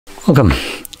Welcome!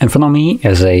 In front of me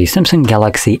is a Samsung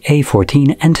Galaxy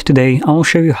A14 and today I'll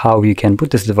show you how you can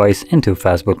put this device into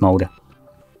Fastboot mode.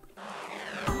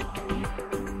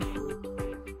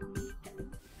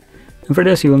 And for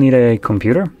this you will need a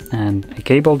computer and a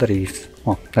cable that is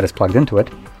plugged into it.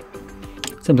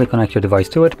 Simply connect your device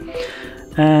to it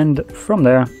and from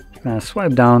there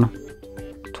swipe down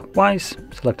twice,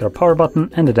 select our power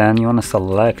button and then you want to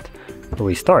select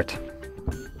restart.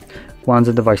 Once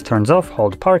the device turns off,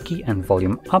 hold power key and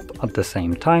volume up at the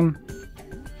same time.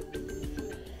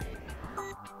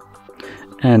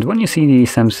 And when you see the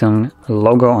Samsung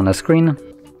logo on the screen,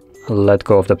 let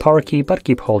go of the power key but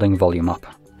keep holding volume up.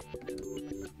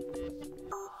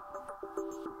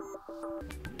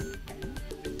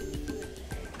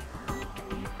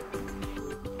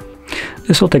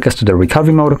 This will take us to the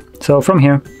recovery mode. So from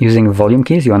here, using volume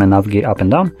keys, you want to navigate up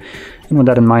and down. And with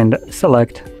that in mind,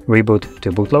 select Reboot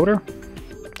to bootloader.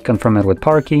 Confirm it with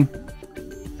power key.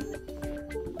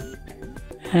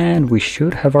 And we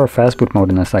should have our Fastboot mode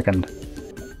in a second.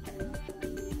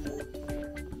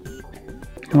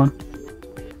 Come on.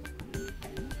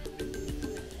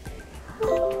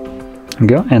 There we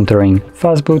go, entering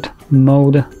Fastboot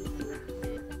mode.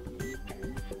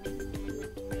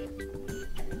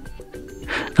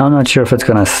 Now, I'm not sure if it's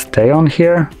gonna stay on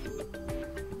here.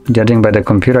 Judging by the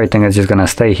computer, I think it's just gonna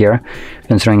stay here,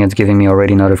 considering it's giving me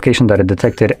already notification that it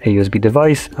detected a USB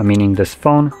device, meaning this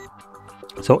phone.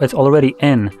 So it's already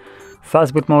in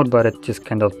Fastboot mode, but it just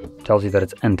kind of tells you that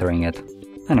it's entering it.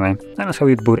 Anyway, that's how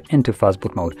you boot into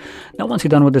Fastboot mode. Now once you're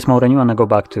done with this mode and you wanna go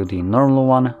back to the normal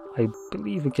one, I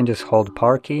believe we can just hold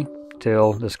power key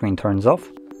till the screen turns off.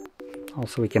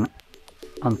 Also we can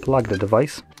unplug the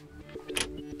device.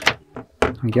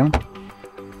 There we go.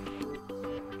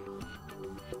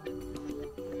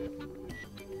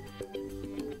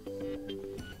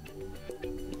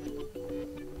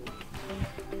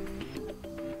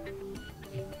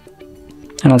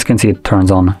 And as you can see, it turns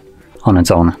on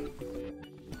its own.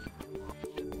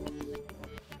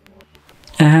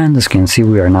 And as you can see,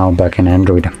 we are now back in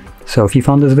Android. So if you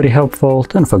found this video helpful,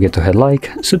 don't forget to hit like,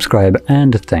 subscribe,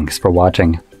 and thanks for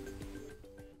watching.